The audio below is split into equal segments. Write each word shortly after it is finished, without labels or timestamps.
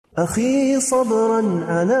أخي صبرا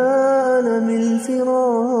على ألم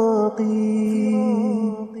الفراق.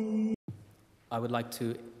 I would like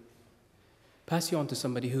to pass you on to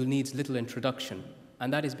somebody who needs little introduction,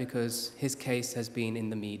 and that is because his case has been in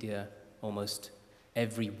the media almost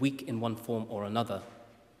every week in one form or another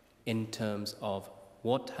in terms of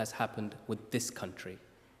what has happened with this country,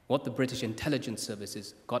 what the British intelligence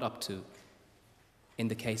services got up to in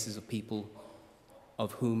the cases of people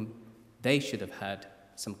of whom they should have had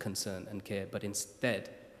some concern and care, but instead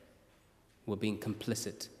were being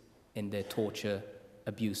complicit in their torture,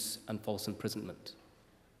 abuse, and false imprisonment.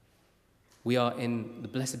 We are in the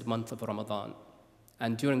blessed month of Ramadan,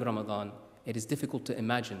 and during Ramadan, it is difficult to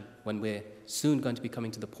imagine, when we're soon going to be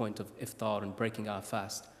coming to the point of iftar and breaking our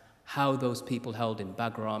fast, how those people held in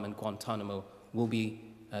Bagram and Guantanamo will be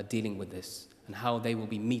dealing with this, and how they will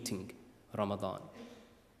be meeting Ramadan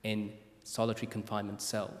in solitary confinement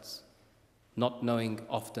cells, not knowing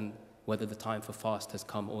often whether the time for fast has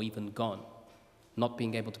come or even gone, not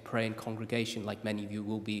being able to pray in congregation like many of you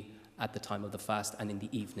will be at the time of the fast and in the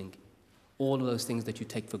evening. All of those things that you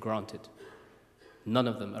take for granted, none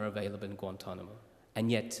of them are available in Guantanamo.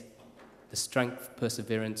 And yet, the strength,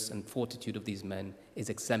 perseverance, and fortitude of these men is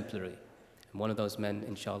exemplary. And one of those men,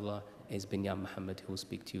 inshallah, is Binyam Mohamed, who will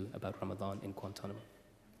speak to you about Ramadan in Guantanamo.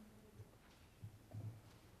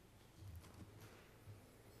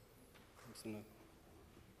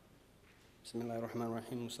 Bismillah ar-Rahman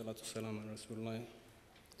ar-Rahim, salatu salam ala Rasulullah.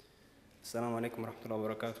 Assalamu alaikum wa rahmatullahi wa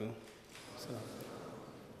barakatuh.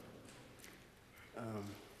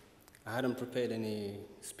 I hadn't prepared any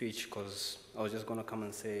speech because I was just going to come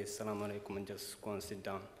and say Assalamu alaikum and just go and sit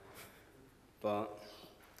down. But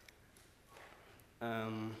I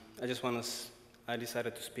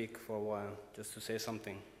decided to speak for a while just to say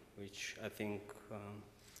something, which I think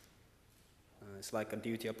it's like a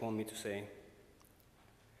duty upon me to say.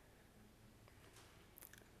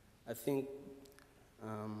 I think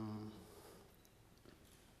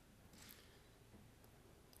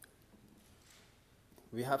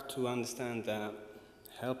we have to understand that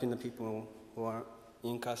helping the people who are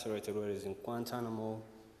incarcerated, whether it's in Guantanamo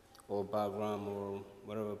or Bagram or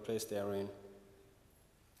whatever place they are in,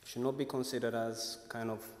 should not be considered as kind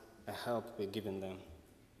of a help we're giving them.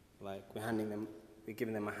 Like we're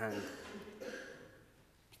giving them a hand.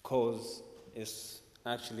 Because it's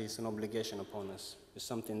an obligation upon us. It's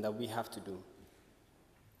something that we have to do.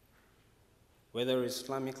 Whether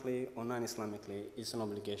Islamically or non-Islamically, it's an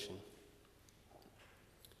obligation.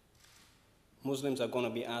 Muslims are going to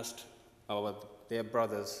be asked about their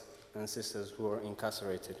brothers and sisters who are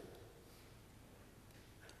incarcerated.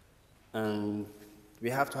 And we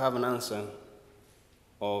have to have an answer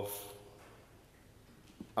of,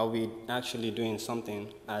 are we actually doing something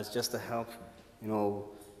as just a help? You know,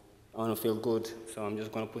 I want to feel good, so I'm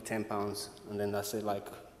just going to put 10 pounds, and then that's it. Like,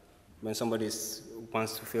 when somebody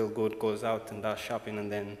wants to feel good, goes out and does shopping, and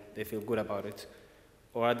then they feel good about it.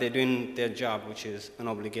 Or are they doing their job, which is an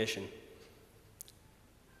obligation?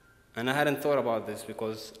 And I hadn't thought about this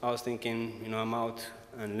because I was thinking, you know, I'm out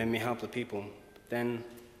and let me help the people. But then,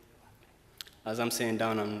 as I'm sitting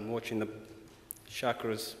down and watching the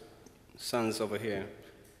Chakra's sons over here,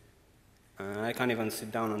 I can't even sit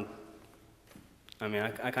down and,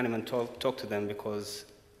 I can't even talk to them because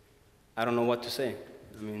I don't know what to say.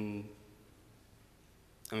 I mean,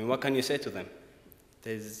 what can you say to them?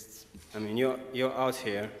 You're out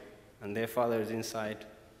here and their father is inside.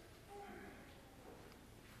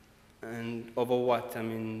 And over what?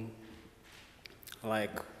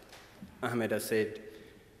 Like Ahmed has said,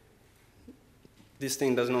 this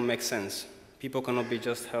thing does not make sense. People cannot be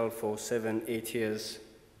just held for 7, 8 years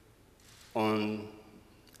on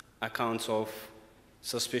accounts of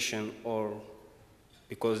suspicion or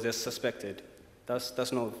because they're suspected.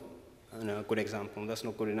 That's not a good example. That's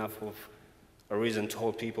not good enough of a reason to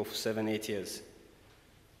hold people for 7, 8 years.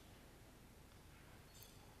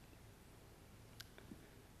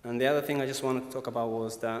 And the other thing I just wanted to talk about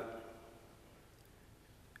was that,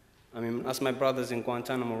 as my brothers in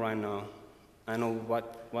Guantanamo right now, I know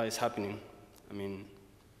what is happening.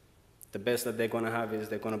 The best that they're going to have is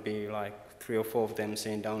they're going to be like 3 or 4 of them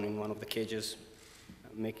sitting down in one of the cages,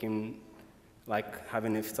 having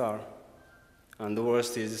iftar. And the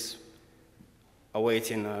worst is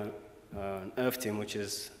awaiting an ERF team, which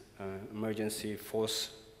is emergency force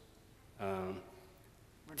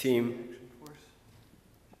team.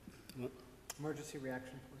 Emergency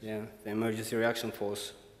reaction force. Yeah, the emergency reaction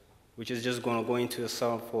force, which is just going to go into a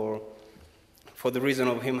cell for the reason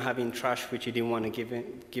of him having trash which he didn't want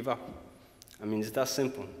to give up. It's that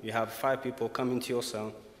simple. You have 5 people come into your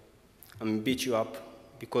cell and beat you up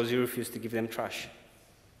because you refuse to give them trash.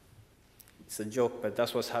 it's a joke, but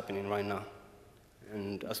that's what's happening right now.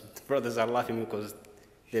 And us brothers are laughing because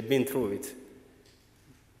they've been through it.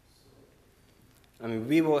 I mean,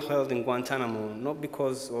 we were held in Guantanamo not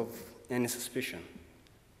because of any suspicion.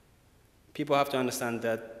 People have to understand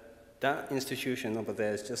that that institution over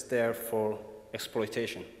there is just there for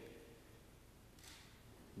exploitation.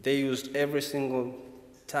 They used every single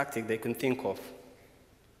tactic they can think of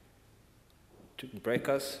to break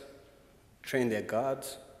us, train their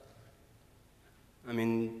guards. I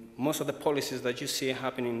mean, most of the policies that you see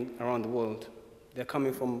happening around the world, they're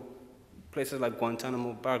coming from places like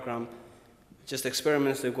Guantanamo, Bagram, just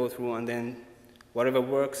experiments they go through, and then whatever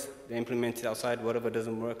works, they implement it outside. Whatever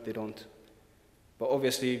doesn't work, they don't. But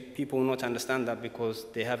obviously, people will not understand that because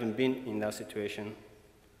they haven't been in that situation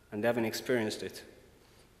and they haven't experienced it.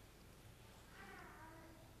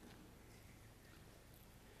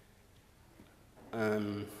 I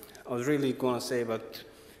was really going to say, but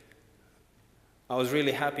I was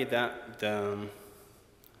really happy that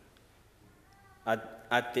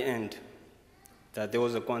at the end, that there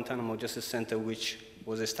was a Guantanamo Justice Center which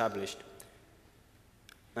was established.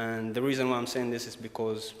 And the reason why I'm saying this is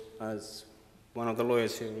because, as one of the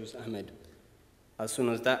lawyers here was Ahmed, as soon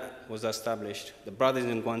as that was established, the brothers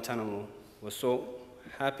in Guantanamo were so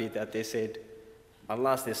happy that they said, at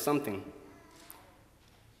last there's something.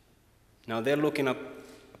 Now they're looking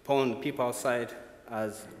upon the people outside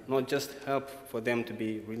as not just help for them to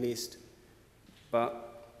be released,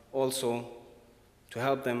 but also to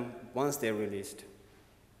help them once they're released.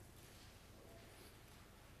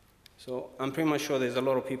 So I'm pretty much sure there's a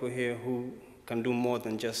lot of people here who can do more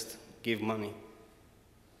than just give money.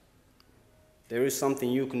 There is something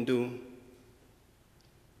you can do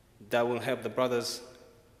that will help the brothers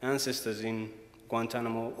and sisters in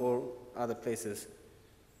Guantanamo or other places.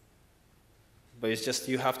 But it's just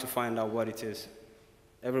you have to find out what it is.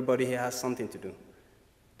 Everybody here has something to do.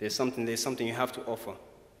 There's something you have to offer.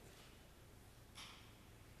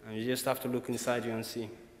 And you just have to look inside you and see.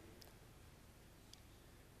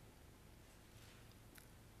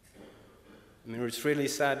 I mean, it's really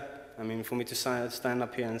sad, I mean, for me to stand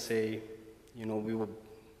up here and say, you know,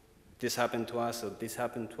 this happened to us, or this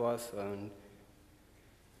happened to us.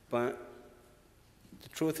 But the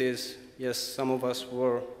truth is, yes, some of us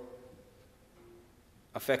were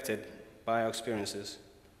affected by our experiences,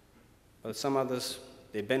 but some others,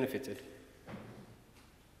 they benefited.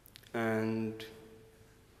 And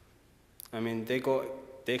I mean, the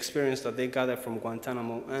experience that they gathered from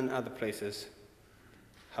Guantanamo and other places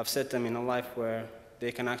have set them in a life where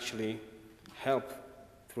they can actually help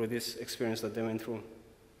through this experience that they went through.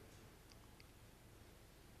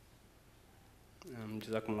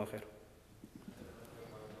 Jazakumullah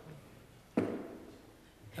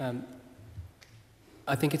khair.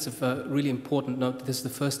 I think it's a really important note that this is the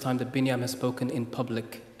first time that Binyam has spoken in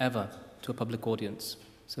public ever to a public audience.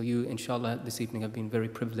 So you, inshallah, this evening have been very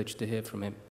privileged to hear from him.